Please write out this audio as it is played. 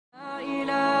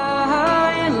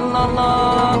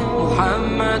الله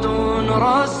محمد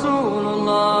رسول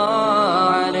الله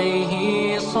عليه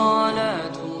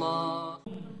صلاة الله.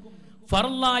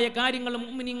 ഫർളായ കാര്യങ്ങൾ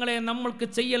മുഅ്മിനീങ്ങളെ നമ്മൾക്ക്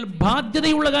ചെയ്യൽ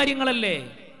ബാധ്യതയുള്ള കാര്യങ്ങളല്ലേ,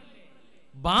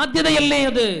 ബാധ്യതയല്ലേ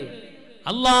അത്?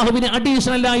 അള്ളാഹുവിന്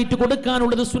അഡീഷണൽ ആയിട്ട്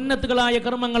കൊടുക്കാനുള്ളത് സുന്നത്തുകളായ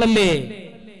കർമ്മങ്ങളല്ലേ?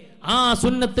 ആ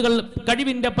സുന്നത്തുകൾ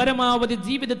കഴിവിന്റെ പരമാവധി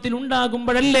ജീവിതത്തിൽ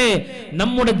ഉണ്ടാകുമ്പോഴല്ലേ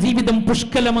നമ്മുടെ ജീവിതം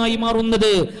പുഷ്കലമായി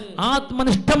മാറുന്നത്,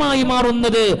 ആത്മനിഷ്ഠമായി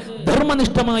മാറുന്നത്,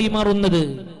 ധർമ്മനിഷ്ഠമായി മാറുന്നത്.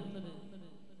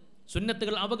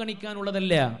 സുന്നത്തുകൾ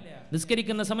അവഗണിക്കാനുള്ളതല്ല.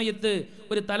 നിസ്കരിക്കുന്ന സമയത്ത്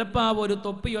ഒരു തലപ്പാവോ ഒരു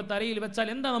തൊപ്പിയോ തലയിൽ വെച്ചാൽ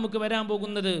എന്താ നമുക്ക് വരാൻ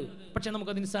പോകുന്നത്? പക്ഷെ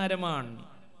നമുക്കത്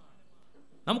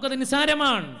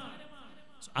നിസ്സാരമാണ്.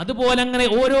 അതുപോലെ അങ്ങനെ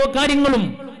ഓരോ കാര്യങ്ങളും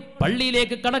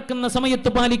പള്ളിയിലേക്ക് കടക്കുന്ന സമയത്ത്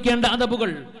പാലിക്കേണ്ട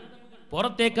അദബുകൾ,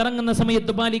 പുറത്തേക്ക് ഇറങ്ങുന്ന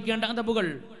സമയത്ത് പാലിക്കേണ്ട അദബുകൾ.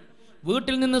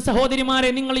 വീട്ടിൽ നിന്ന് സഹോദരിമാരെ,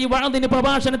 നിങ്ങൾ ഈ വഅദിന്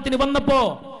പ്രഭാഷണത്തിന് വന്നപ്പോ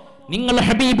നിങ്ങൾ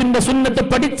ഹബീബിന്റെ സുന്നത്ത്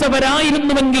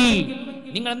പഠിച്ചവരായിരുന്നുവെങ്കിൽ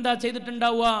നിങ്ങൾ എന്താ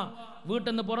ചെയ്തിട്ടുണ്ടാവുക? വീട്ടിൽ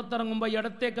നിന്ന് പുറത്തിറങ്ങുമ്പോൾ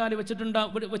ഇടത്തേക്കാല്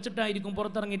വെച്ചിട്ടായിരിക്കും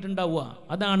പുറത്തിറങ്ങിയിട്ടുണ്ടാവുക.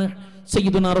 അതാണ്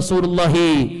സയ്യിദുനാ റസൂലുള്ളാഹി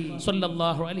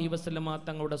സ്വല്ലല്ലാഹു അലൈഹി വസല്ലമ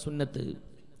തങ്ങളുടെ സുന്നത്ത്.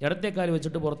 ഇടത്തേക്കാല്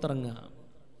വെച്ചിട്ട് പുറത്തിറങ്ങുക.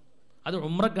 അത്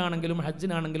ഉംറക്കാണെങ്കിലും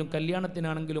ഹജ്ജിനാണെങ്കിലും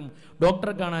കല്യാണത്തിനാണെങ്കിലും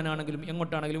ഡോക്ടറെ കാണാനാണെങ്കിലും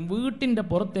എങ്ങോട്ടാണെങ്കിലും വീട്ടിന്റെ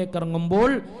പുറത്തേക്ക് ഇറങ്ങുമ്പോൾ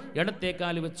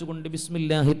ഇടത്തേക്കാല് വെച്ചുകൊണ്ട്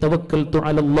ബിസ്മില്ലാഹി തവക്കൽതു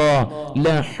അലല്ലാഹ്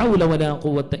ലാ ഹൗല വലാ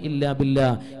ഖുവത ഇല്ലാ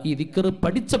ബില്ലാഹ്. ഈ ദിക്ർ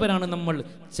പഠിച്ചവരാണ് നമ്മൾ,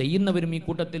 ചെയ്യുന്നവരും ഈ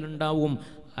കൂട്ടത്തിൽ ഉണ്ടാവും.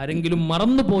 ആരെങ്കിലും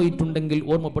മറന്നു പോയിട്ടുണ്ടെങ്കിൽ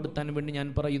ഓർമ്മപ്പെടുത്താൻ വേണ്ടി ഞാൻ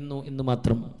പറയുന്നു എന്ന്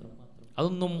മാത്രം.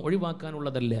 അതൊന്നും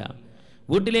ഒഴിവാക്കാനുള്ളതല്ല.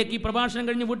 വീട്ടിലേക്ക് ഈ പ്രഭാഷണം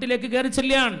കഴിഞ്ഞ് വീട്ടിലേക്ക് കയറി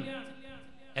ചെല്ലാൻ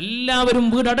എല്ലാവരും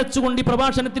വീടടച്ചുകൊണ്ട് ഈ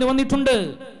പ്രഭാഷണത്തിന് വന്നിട്ടുണ്ട്.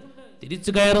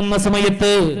 തിരിച്ചു കയറുന്ന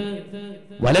സമയത്ത്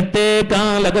വലത്തെ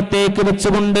കാലകത്തേക്ക്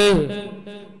വെച്ചുകൊണ്ട്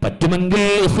പറ്റുമെങ്കിൽ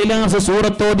ഇഖ്ലാസ്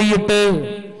സൂറത്ത് ഓതിയിട്ട്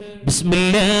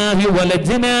ബിസ്മില്ലാഹി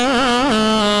വലജ്നാ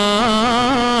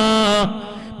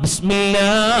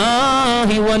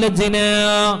ബിസ്മില്ലാഹി വലജ്നാ.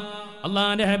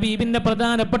 അല്ലാഹുവിന്റെ ഹബീബിന്റെ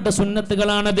പ്രധാനപ്പെട്ട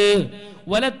സുന്നത്തുകളാണത്.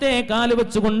 വലത്തെ കാല്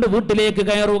വെച്ചുകൊണ്ട് വീട്ടിലേക്ക്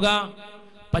കയറുക,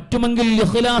 പറ്റുമെങ്കിൽ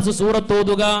ഇഖ്ലാസ് സൂറത്ത്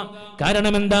ഓതുക.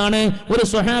 കാരണം എന്താണ്? ഒരു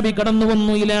സ്വഹാബി കടന്നു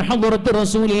വന്നു, ഇലാ ഹദ്റത്തി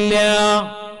റസൂലില്ലാഹ്,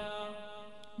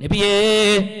 നബിയേ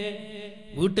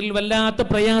വീട്ടിൽ വല്ലാത്ത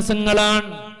പ്രയാസങ്ങളാണ്,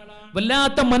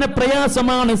 വല്ലാത്ത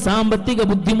മനപ്രയാസമാണ്, സാമ്പത്തിക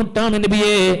ബുദ്ധിമുട്ടാണ്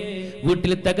നബിയേ,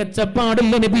 വീട്ടിൽ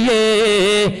തികച്ചപ്പാടില്ല നബിയേ,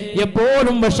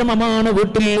 എപ്പോഴും വിഷമമാണ്,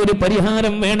 വീട്ടിൽ ഒരു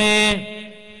പരിഹാരം വേണേ.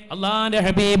 അല്ലാഹുവിന്റെ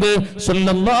ഹബീബ്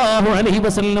സല്ലല്ലാഹു അലൈഹി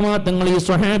വസല്ലമ തങ്ങൾ ഈ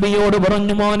സ്വഹാബിയോട്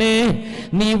പറഞ്ഞു, മോനെ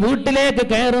നീ വീട്ടിലേക്ക്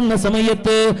കയറുന്ന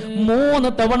സമയത്ത്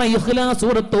 3 തവണ ഇഖ്ലാസ്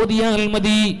സൂറത്ത് ഓതിയാൽ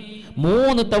മതി.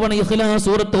 3 തവണ ഇഖ്ലാസ്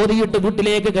സൂറത്ത് ഓതിയിട്ട്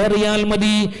വീട്ടിലേക്ക് കയറിയാൽ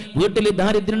മതി. വീട്ടിൽ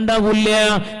ദാരിദ്ര്യം ഉണ്ടാവില്ല,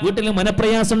 വീട്ടിൽ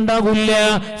മനപ്രയാസം ഉണ്ടാവില്ല,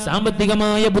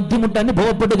 സാമ്പത്തികമായ ബുദ്ധിമുട്ട്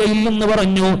അനുഭവപ്പെടുകയില്ലെന്ന്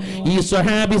പറഞ്ഞു. ഈ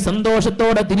സ്വഹാബി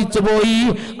സന്തോഷത്തോടെ തിരിച്ചുപോയി.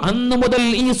 അന്നു മുതൽ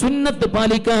ഈ സുന്നത്ത്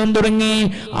പാലിക്കാൻ തുടങ്ങി.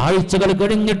 ആഴ്ചകൾ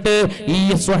കഴിഞ്ഞിട്ട് ഈ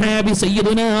സ്വഹാബി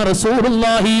സയ്യിദുനാ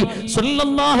റസൂലുള്ളാഹി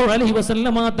സ്വല്ലല്ലാഹു അലൈഹി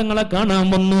വസല്ലമ തങ്ങളെ കാണാൻ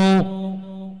വന്നു.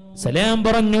 സലാം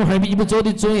പറഞ്ഞു. ഹബീബ്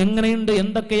ചോദിച്ചു, എങ്ങനെയുണ്ട്,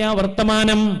 എന്തൊക്കെയാ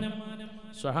വർത്തമാനം?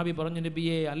 സ്വഹാബി പറഞ്ഞു,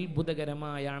 നബിയെ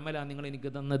അത്ഭുതകരമായ അമല നിങ്ങൾ എനിക്ക്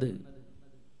തന്നത്.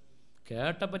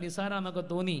 കേട്ടപ്പോ നിസാരാന്നൊക്കെ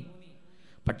തോന്നി,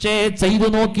 പക്ഷേ ചെയ്തു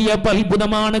നോക്കിയപ്പോൾ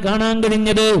അത്ഭുതമാണ് കാണാൻ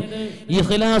കഴിഞ്ഞത്.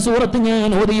 ഇഖ്ലാസ് സൂറത്ത് ഞാൻ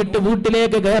ഓതിയിട്ട്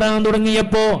വീട്ടിലേക്ക് കയറാൻ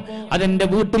തുടങ്ങിയപ്പോ, അതെന്റെ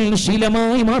വീട്ടിൽ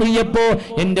ശീലമായി മാറിയപ്പോ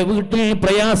എന്റെ വീട്ടിൽ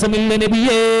പ്രയാസമില്ല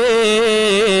നബിയേ,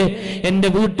 എന്റെ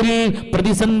വീട്ടിൽ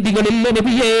പ്രതിസന്ധികളില്ല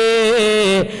നബിയേ,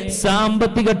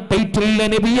 സാമ്പത്തിക ടൈറ്റില്ല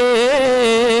നബിയേ.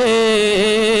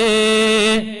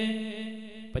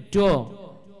 പറ്റോ?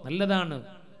 നല്ലതാണ്,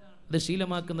 അത്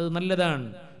ശീലമാക്കുന്നത് നല്ലതാണ്.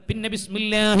 പിന്നെ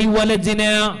ബിസ്മില്ലാഹി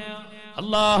വലജ്നാ,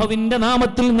 അള്ളാഹുവിന്റെ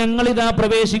നാമത്തിൽ ഞങ്ങൾ ഇതാ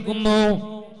പ്രവേശിക്കുന്നു.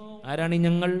 ആരാണ് ഈ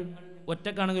ഞങ്ങൾ?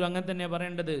 ഒറ്റക്കാണെങ്കിലും അങ്ങനെ തന്നെ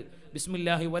പറയേണ്ടത്.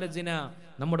 ബിസ്മില്ലാഹി വലജ്നാ,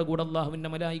 നമ്മുടെ കൂടെ അള്ളാഹുവിന്റെ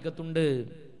മലായികത്തുണ്ട്,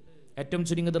 ഏറ്റവും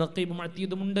ചുരുങ്ങിയത് റഖീബും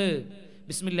അതീദുമുണ്ട്.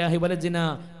 ബിസ്മില്ലാഹി വലജ്നാ,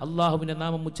 അള്ളാഹുവിന്റെ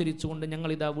നാമം ഉച്ചരിച്ചുകൊണ്ട് ഞങ്ങൾ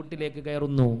ഇതാ വീട്ടിലേക്ക്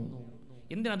കയറുന്നു.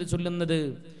 എന്തിനാത് ചൊല്ലുന്നത്?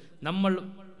 നമ്മൾ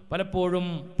പലപ്പോഴും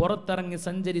പുറത്തിറങ്ങി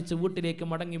സഞ്ചരിച്ച് വീട്ടിലേക്ക്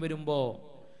മടങ്ങി വരുമ്പോൾ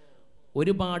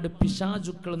ഒരുപാട്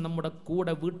പിശാചുക്കൾ നമ്മുടെ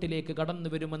കൂടെ വീട്ടിലേക്ക് കടന്നു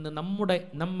വരുമെന്ന്,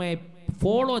 നമ്മെ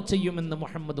ഫോളോ ചെയ്യുമെന്ന്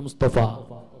മുഹമ്മദ് മുസ്തഫ.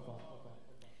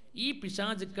 ഈ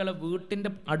പിശാചുക്കളെ വീട്ടിൻ്റെ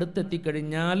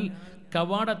അടുത്തെത്തിക്കഴിഞ്ഞാൽ,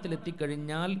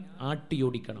 കവാടത്തിലെത്തിക്കഴിഞ്ഞാൽ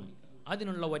ആട്ടിയോടിക്കണം.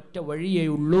 അതിനുള്ള ഒറ്റ വഴിയേ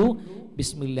ഉള്ളൂ,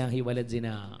 ബിസ്മില്ലാഹി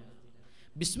വലജ്നാ.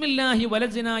 ബിസ്മില്ലാഹി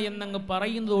വലജ്ന എന്നങ്ങ്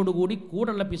പറയുന്നതോടുകൂടി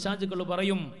കൂടുള്ള പിശാചുക്കൾ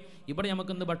പറയും, ഇവിടെ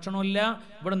നമുക്കിന്ന് ഭക്ഷണമില്ല,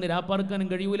 ഇവിടെ നിന്ന് രാപ്പാർക്കാനും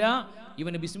കഴിയൂല,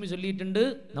 ഇവന് ബിസ്മി ചൊല്ലിയിട്ടുണ്ട്,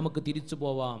 നമുക്ക് തിരിച്ചു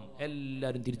പോവാം.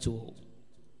 എല്ലാവരും തിരിച്ചു പോകും.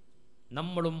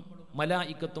 നമ്മളും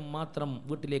മലായിക്കത്തും മാത്രം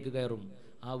വീട്ടിലേക്ക് കയറും.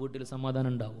 ആ വീട്ടിൽ സമാധാനം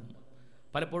ഉണ്ടാവും.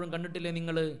 പലപ്പോഴും കണ്ടിട്ടില്ലേ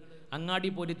നിങ്ങൾ, അങ്ങാടി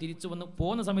പോയിട്ട് തിരിച്ചു വന്ന്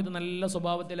പോകുന്ന സമയത്ത് നല്ല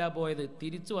സ്വഭാവത്തിലാണ് പോയത്,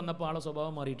 തിരിച്ചു വന്നപ്പോൾ ആളെ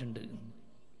സ്വഭാവം മാറിയിട്ടുണ്ട്.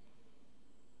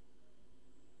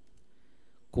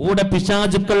 കൂടെ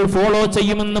പിശാചുക്കൾ ഫോളോ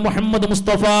ചെയ്യുമെന്ന് മുഹമ്മദ്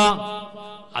മുസ്തഫ.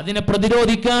 അതിനെ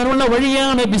പ്രതിരോധിക്കാനുള്ള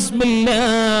വഴിയാണ്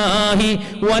ബിസ്മില്ലാഹി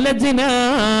വലജ്നാ.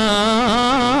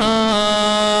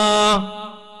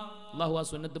 അല്ലാഹു ആ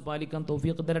സുന്നത്ത് പാലിക്കാൻ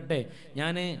തൗഫീഖ് തരട്ടെ.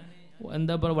 ഞാൻ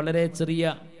വളരെ ചെറിയ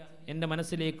എൻ്റെ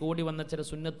മനസ്സിലേക്ക് ഓടി വന്ന ചില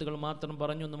സുന്നത്തുകൾ മാത്രം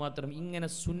പറഞ്ഞു എന്ന് മാത്രം. ഇങ്ങനെ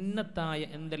സുന്നത്തായ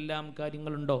എന്തെല്ലാം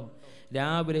കാര്യങ്ങളുണ്ടോ,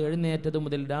 രാവിലെ എഴുന്നേറ്റത്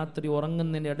മുതൽ രാത്രി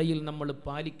ഉറങ്ങുന്നതിന് ഇടയിൽ നമ്മൾ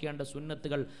പാലിക്കേണ്ട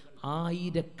സുന്നത്തുകൾ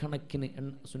ആയിരക്കണക്കിന്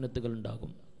സുന്നത്തുകൾ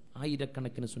ഉണ്ടാകും.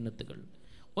 ആയിരക്കണക്കിന് സുന്നത്തുകൾ.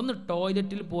 ഒന്ന്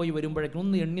ടോയ്ലറ്റിൽ പോയി വരുമ്പോഴേക്കും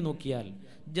ഒന്ന് എണ്ണി നോക്കിയാൽ,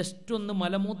 ജസ്റ്റ് ഒന്ന്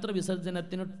മലമൂത്ര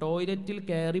വിസർജനത്തിന് ടോയ്ലറ്റിൽ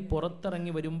കയറി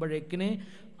പുറത്തിറങ്ങി വരുമ്പോഴേക്കിന്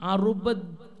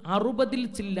 60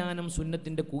 ചില്ലാനം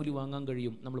സുന്നത്തിൻ്റെ കൂലി വാങ്ങാൻ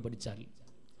കഴിയും. നമ്മൾ പഠിച്ചാൽ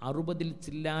 60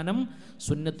 ചില്ലാനം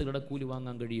സുന്നത്തുകളുടെ കൂലി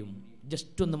വാങ്ങാൻ കഴിയും.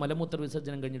 ജസ്റ്റ് ഒന്ന് മലമൂത്ര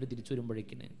വിസർജനം കഴിഞ്ഞിട്ട് തിരിച്ചു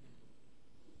വരുമ്പോഴേക്കിന്.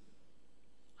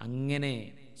 അങ്ങനെ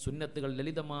സുന്നത്തുകൾ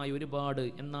ലളിതമായ ഒരുപാട്,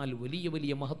 എന്നാൽ വലിയ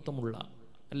വലിയ മഹത്വമുള്ള,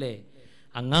 അല്ലേ?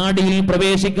 അങ്ങാടിയിൽ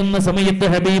പ്രവേശിക്കുന്ന സമയത്ത്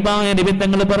ഹബീബായ നബി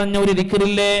തങ്ങൾ പറഞ്ഞ ഒരു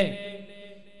ദിക്റില്ലേ,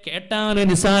 കേട്ടാൽ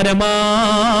നിസാരമാ.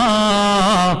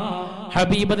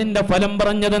 ഹബീബ് അതിന്റെ ഫലം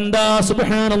പറഞ്ഞതെന്താ?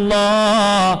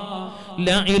 സുബ്ഹാനല്ലാഹ്,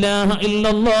 ലാ ഇലാഹ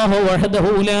ഇല്ലല്ലാഹു വഹ്ദഹു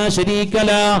ലാ ശരീക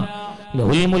ലഹു,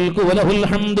 ലഹുൽ മുൽക്കു വലഹുൽ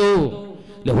ഹംദു,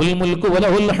 ലഹുൽ മുൽക്കു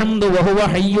വലഹുൽ ഹംദു വഹുവ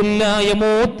ഹയ്യുൻ ലാ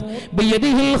യമൂത്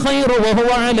ബിയദിഹിൽ ഖൈറു വഹുവ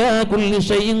അലാ കുല്ലി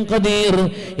ഷൈഇൻ ഖദീർ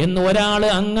എന്ന് ഒരാൾ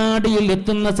അങ്ങാടിയിൽ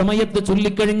എത്തുന്ന സമയത്ത്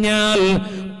ചൊല്ലിക്കഴിഞ്ഞാൽ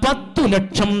 10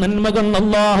 ലക്ഷം നന്മകൾ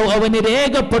അല്ലാഹു അവന്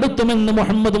രേഖപ്പെടുത്തുമെന്ന്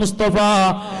മുഹമ്മദ് മുസ്തഫ.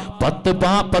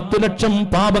 10 ലക്ഷം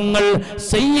പാപങ്ങൾ,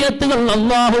 സയ്യിഅത്തുകൾ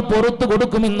അല്ലാഹു പുറത്തു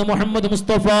കൊടുക്കുമെന്ന് മുഹമ്മദ്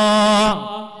മുസ്തഫ.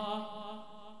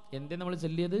 എന്തേ നമ്മൾ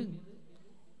ചൊല്ലിയത്?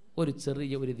 ഒരു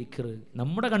ചെറിയ ഒരു ദിക്ർ,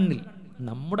 നമ്മുടെ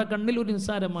കണ്ണിൽ ഒരു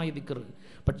നിസ്സാരമായ ദിക്ർ.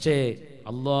 പക്ഷേ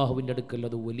അള്ളാഹുവിൻ്റെ അടുക്കൽ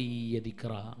അത് വലിയ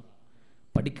ദിക്റാ.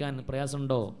 പഠിക്കാൻ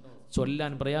പ്രയാസമുണ്ടോ?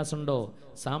 ചൊല്ലാൻ പ്രയാസമുണ്ടോ?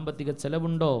 സാമ്പത്തിക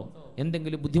ചെലവുണ്ടോ?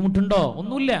 എന്തെങ്കിലും ബുദ്ധിമുട്ടുണ്ടോ?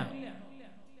 ഒന്നുമില്ല.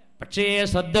 പക്ഷേ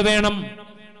ശ്രദ്ധ വേണം,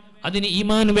 അതിന്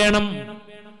ഈമാൻ വേണം,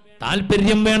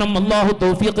 താല്പര്യം വേണം. അള്ളാഹു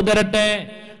തൗഫീഖ് തരട്ടെ.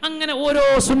 അങ്ങനെ ഓരോ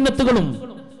സുന്നത്തുകളും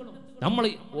നമ്മൾ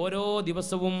ഓരോ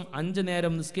ദിവസവും 5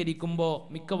 നേരം നിസ്കരിക്കുമ്പോൾ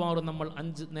മിക്കവാറും നമ്മൾ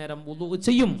 5 നേരം വുളു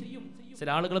ചെയ്യും. ചില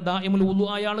ആളുകൾ ദായിമുൽ വുളു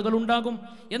ആയ ആളുകൾ ഉണ്ടാകും.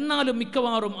 എന്നാലും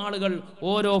മിക്കവാറും ആളുകൾ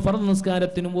ഓരോ ഫർദ്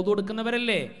നിസ്കാരത്തിനും വുളു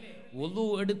എടുക്കുന്നവരല്ലേ? വുളു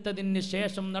എടുത്തതിന്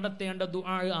ശേഷം നടത്തേണ്ട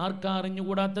ദുആ ആർക്കാ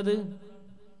അറിഞ്ഞുകൂടാത്തത്?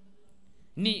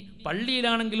 ഇനി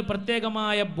പള്ളിയിലാണെങ്കിൽ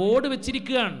പ്രത്യേകമായ ബോർഡ്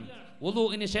വെച്ചിരിക്കുകയാണ്,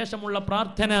 വുളുവിന് ശേഷമുള്ള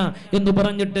പ്രാർത്ഥന എന്ന്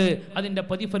പറഞ്ഞിട്ട് അതിൻ്റെ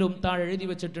പ്രതിഫലവും താഴെ എഴുതി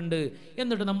വെച്ചിട്ടുണ്ട്.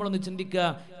 എന്നിട്ട് നമ്മളൊന്ന് ചിന്തിക്കുക,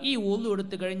 ഈ വുളു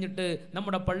എടുത്ത് കഴിഞ്ഞിട്ട്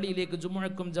നമ്മുടെ പള്ളിയിലേക്ക്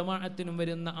ജുമുഅക്കും ജമാഅത്തിനും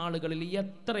വരുന്ന ആളുകളിൽ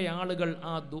എത്ര ആളുകൾ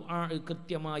ആ ദുആ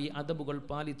കൃത്യമായി അദബുകൾ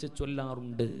പാലിച്ച്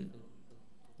ചൊല്ലാറുണ്ട്?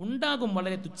 ഉണ്ടാകും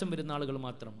വളരെ തുച്ഛം വരുന്ന ആളുകൾ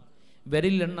മാത്രം,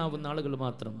 വിരലിലെണ്ണാവുന്ന ആളുകൾ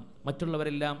മാത്രം.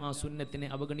 മറ്റുള്ളവരെല്ലാം ആ സുന്നത്തിനെ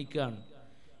അവഗണിക്കുകയാണ്.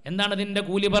 എന്താണ് അതിൻ്റെ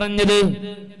കൂലി പറഞ്ഞത്?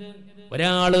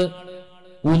 ഒരാള്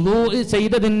വുളു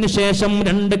ചെയ്തതിന് ശേഷം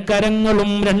 2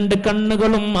 കരങ്ങളും 2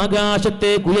 കണ്ണുകളും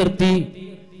ആകാശത്തേക്ക് ഉയർത്തി,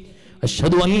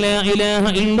 അശ്ഹദു അൻ ലാ ഇലാഹ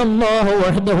ഇല്ലല്ലാഹു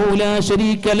വഹ്ദഹു ലാ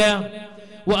ശരീക ലഹു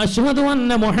വഅശ്ഹദു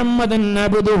അന്ന മുഹമ്മദൻ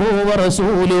അബ്ദുഹു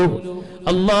വറസൂലുഹു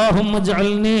അല്ലാഹുമ്മ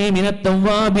ഇജ്അൽനി മിനത്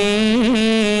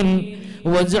തവ്വാബീൻ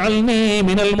വജ്അൽനി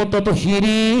മിനൽ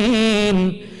മുത്തത്വഹിരീൻ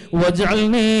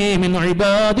വജ്അൽനി മിൻ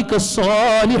ഇബാദികസ്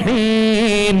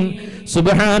സാലിഹീൻ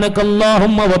سبحانك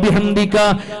اللهم وبحمدك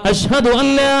أشهد أن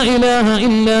لا إله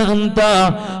إلا أنت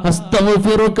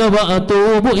أستغفرك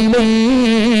وأتوب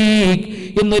إليك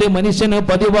എന്നൊരു മനുഷ്യന്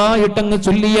പതിവായിട്ടങ്ങ്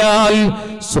ചൊല്ലിയാൽ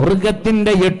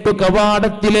സ്വർഗത്തിന്റെ 8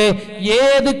 കവാടത്തിലെ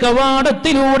ഏത്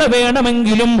കവാടത്തിലൂടെ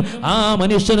വേണമെങ്കിലും ആ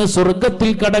മനുഷ്യന് സ്വർഗത്തിൽ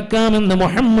കടക്കാമെന്ന്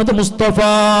മുഹമ്മദ് മുസ്തഫ.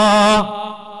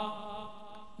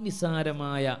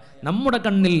 നിസാരമായ, നമ്മുടെ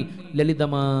കണ്ണിൽ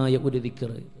ലളിതമായ ഒരു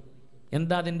ദിക്ർ.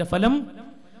 എന്താ അതിന്റെ ഫലം?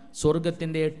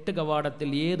 സ്വർഗത്തിന്റെ 8 കവാടത്തിൽ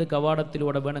ഏത്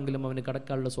കവാടത്തിലൂടെ വേണമെങ്കിലും അവന്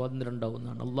കടക്കാനുള്ള സ്വാതന്ത്ര്യം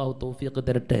ഉണ്ടാവുന്നതാണ്. അള്ളാഹു തൗഫീഖ്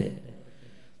തരട്ടെ.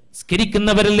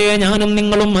 നിസ്കരിക്കുന്നവരല്ലേ ഞാനും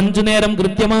നിങ്ങളും? 5 നേരം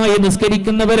കൃത്യമായി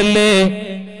നിസ്കരിക്കുന്നവരല്ലേ?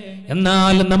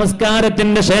 എന്നാൽ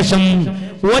നമസ്കാരത്തിന്റെ ശേഷം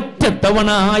ഒറ്റത്തവണ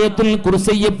ആയത്തുൽ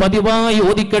കുർസി പതിവായി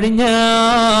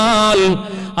ഓതിക്കഴിഞ്ഞാൽ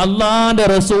അല്ലാഹുവിന്റെ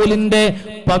റസൂലിന്റെ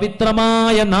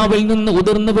പവിത്രമായ നാവിൽ നിന്ന്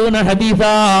ഉതിർന്നു വീണ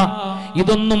ഹദീസാ.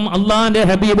 ഇതൊന്നും അള്ളാന്റെ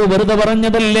ഹബീബ് വെറുതെ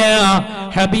പറഞ്ഞതല്ല.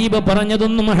 ഹബീബ്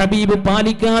പറഞ്ഞതൊന്നും ഹബീബ്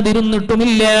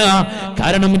പാലിക്കാതിരുന്നിട്ടുമില്ല.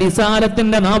 കാരണം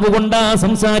റിസാലത്തിന്റെ നാവ് കൊണ്ടാ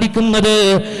സംസാരിക്കുന്നത്.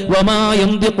 വമാ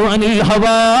യന്തിഖു അനിൽ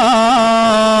ഹവാ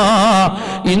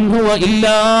ഇൻ ഹുവ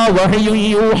ഇല്ലാ വഹ്യുൻ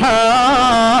യൂഹാ.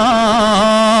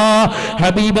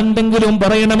 ഹബീബ് എന്തെങ്കിലും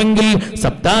പറയണമെങ്കിൽ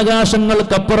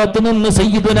സപ്താകാശങ്ങൾക്കപ്പുറത്ത് നിന്ന്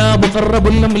സയ്യിദുനാ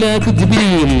മുഖറബുൽ അംലാഖ്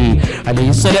ജിബ്രീൽ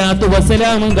അലൈഹിസ്സലാത്തു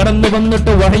വസ്സലാം കടന്നു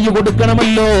വന്നിട്ട് വഹയി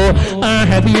കൊടുക്കണമല്ലോ. ആ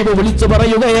ഹബീബ് വിളിച്ചു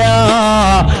പറയുകയാ,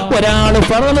 ഒരാൾ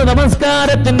ഫർള്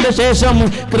നമസ്കാരത്തിന്റെ ശേഷം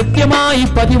കൃത്യമായി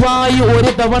പതിവായി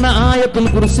ഒരു തവണ ആയത്തുൽ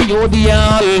കുർസി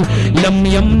ഓതിയാൽ ലം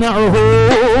യംനഉഹു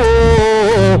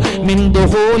മിൻ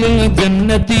ദുഖൂലിൽ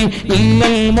ജന്നതി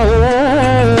ഇല്ലൽ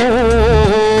മൗത്ത്.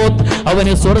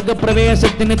 അവന്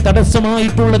സ്വർഗപ്രവേശത്തിന്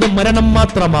തടസ്സമായിട്ടുള്ളത് മരണം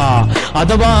മാത്രമാ.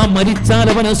 അഥവാ മരിച്ചാൽ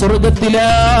അവന് സ്വർഗത്തിലാ.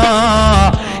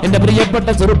 എന്റെ പ്രിയപ്പെട്ട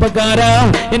ചെറുപ്പക്കാരാ,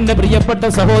 എന്റെ പ്രിയപ്പെട്ട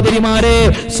സഹോദരിമാരെ,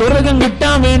 സ്വർഗം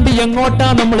കിട്ടാൻ വേണ്ടി എങ്ങോട്ടാ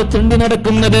നമ്മൾ തിണ്ടി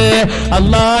നടക്കുന്നത്?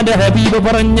 അല്ലാഹുവിന്റെ ഹബീബ്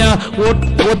പറഞ്ഞ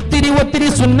ഒത്തിരി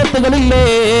സുന്നത്തുകളില്ലേ,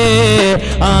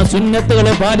 ആ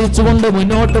സുന്നത്തുകളെ പാലിച്ചുകൊണ്ട്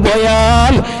മുന്നോട്ട്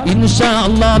പോയാൽ ഇൻഷാ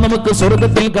അല്ലാഹ് നമുക്ക്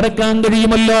സ്വർഗത്തിൽ കടക്കാൻ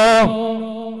കഴിയുമല്ലോ.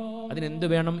 അതിനെന്ത്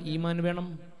വേണം? ഈമാൻ വേണം.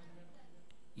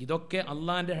 ഇതൊക്കെ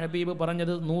അള്ളാന്റെ ഹബീബ്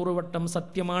പറഞ്ഞത് 100 വട്ടം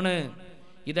സത്യമാണ്.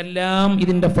 ഇതെല്ലാം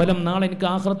ഇതിന്റെ ഫലം നാളെ എനിക്ക്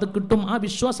ആഖിറത്ത് കിട്ടും. ആ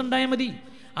വിശ്വാസം ഉണ്ടായാൽ മതി.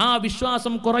 ആ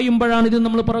വിശ്വാസം കുറയുമ്പോഴാണ് ഇത്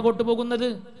നമ്മൾ പുറകോട്ട് പോകുന്നത്.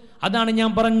 അതാണ് ഞാൻ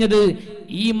പറഞ്ഞത്,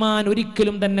 ഈമാൻ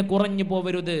ഒരിക്കലും തന്നെ കുറഞ്ഞു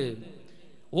പോവരുത്.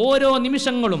 ഓരോ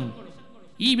നിമിഷങ്ങളും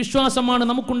ഈ വിശ്വാസമാണ്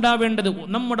നമുക്കുണ്ടാവേണ്ടത്.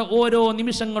 നമ്മുടെ ഓരോ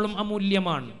നിമിഷങ്ങളും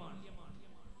അമൂല്യമാണ്.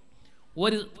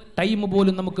 ഒരു ടൈം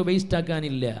പോലും നമുക്ക് വേസ്റ്റ്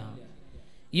ആക്കാനില്ല.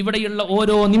 ഇവിടെയുള്ള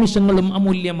ഓരോ നിമിഷങ്ങളും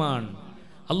അമൂല്യമാണ്.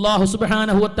 അല്ലാഹു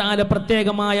സുബ്ഹാനഹു വ തആല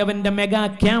പ്രത്യേകമായ അവന്റെ മെഗാ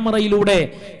ക്യാമറയിലൂടെ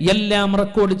എല്ലാം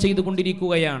റെക്കോർഡ്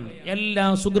ചെയ്തുകൊണ്ടിരിക്കുകയാണ്. എല്ലാ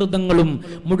സുകൃതങ്ങളും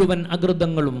മുഴുവൻ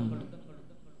അകൃതങ്ങളും.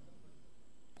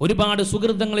 ഒരുപാട്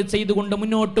സുകൃതങ്ങൾ ചെയ്തുകൊണ്ട്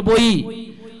മുന്നോട്ട് പോയി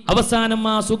അവസാനം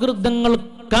ആ സുകൃതങ്ങൾ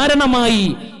കാരണമായി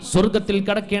സ്വർഗത്തിൽ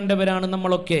കടക്കേണ്ടവരാണ്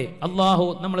നമ്മളൊക്കെ. അല്ലാഹു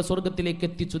നമ്മളെ സ്വർഗത്തിലേക്ക്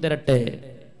എത്തിച്ചു തരട്ടെ.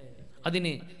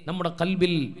 അതിന് നമ്മുടെ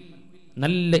ഖൽബിൽ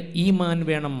നല്ല ഈമാൻ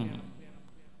വേണം.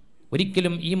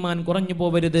 ഒരിക്കലും ഈമാൻ കുറഞ്ഞു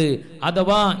പോവരുത്.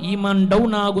 അഥവാ ഈമാൻ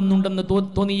ഡൗൺ ആകുന്നുണ്ടെന്ന്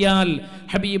തോന്നിയാൽ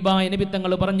ഹബീബായ നബി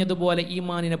തങ്ങൾ പറഞ്ഞതുപോലെ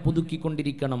ഈമാനിനെ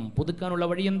പുതുക്കിക്കൊണ്ടിരിക്കണം. പുതുക്കാനുള്ള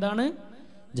വഴി എന്താണ്?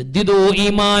 ജദ്ദിദു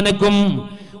ഈമാനകും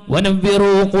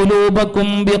വനവ്വിറു ഖുലൂബകും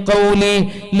ബിഖൗലി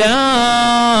ലാ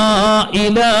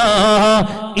ഇലാഹ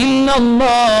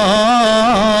ഇല്ലല്ലാഹ്.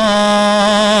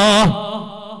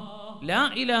 ലാ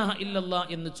ഇലാഹ ഇല്ലല്ലാഹ്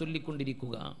എന്ന്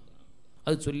ചൊല്ലിക്കൊണ്ടിരിക്കുക.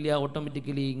 അത് ചൊല്ലിയാൽ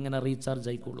ഓട്ടോമാറ്റിക്കലി ഇങ്ങനെ റീചാർജ്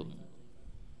ആയിക്കോളും.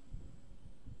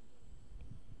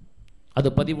 അത്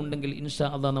പതിവുണ്ടെങ്കിൽ ഇൻഷാ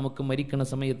അല്ലാഹ് നമുക്ക് മരിക്കണ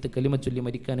സമയത്ത് കലിമ ചൊല്ലി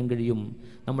മരിക്കാനും കഴിയും.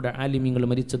 നമ്മുടെ ആലിമീങ്ങൾ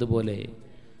മരിച്ചതുപോലെ,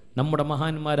 നമ്മുടെ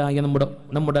മഹാന്മാരായ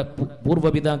നമ്മുടെ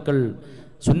പൂർവ്വപിതാക്കൾ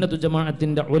സുന്നത്തു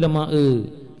ജമാഅത്തിന്റെ ഉലമാ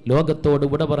ലോകത്തോട്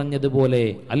വിട പറഞ്ഞതുപോലെ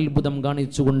അത്ഭുതം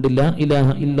കാണിച്ചുകൊണ്ട് ലാ ഇലാഹ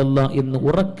ഇല്ലല്ലാഹ് എന്ന്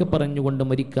ഉറക്കെ പറഞ്ഞുകൊണ്ട്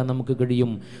മരിക്കാൻ നമുക്ക്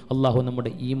കഴിയും. അല്ലാഹു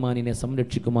നമ്മുടെ ഈമാനിനെ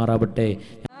സംരക്ഷിക്കുമാറാവട്ടെ.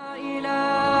 لا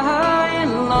إله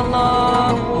إلا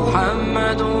الله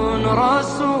محمد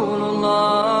رسول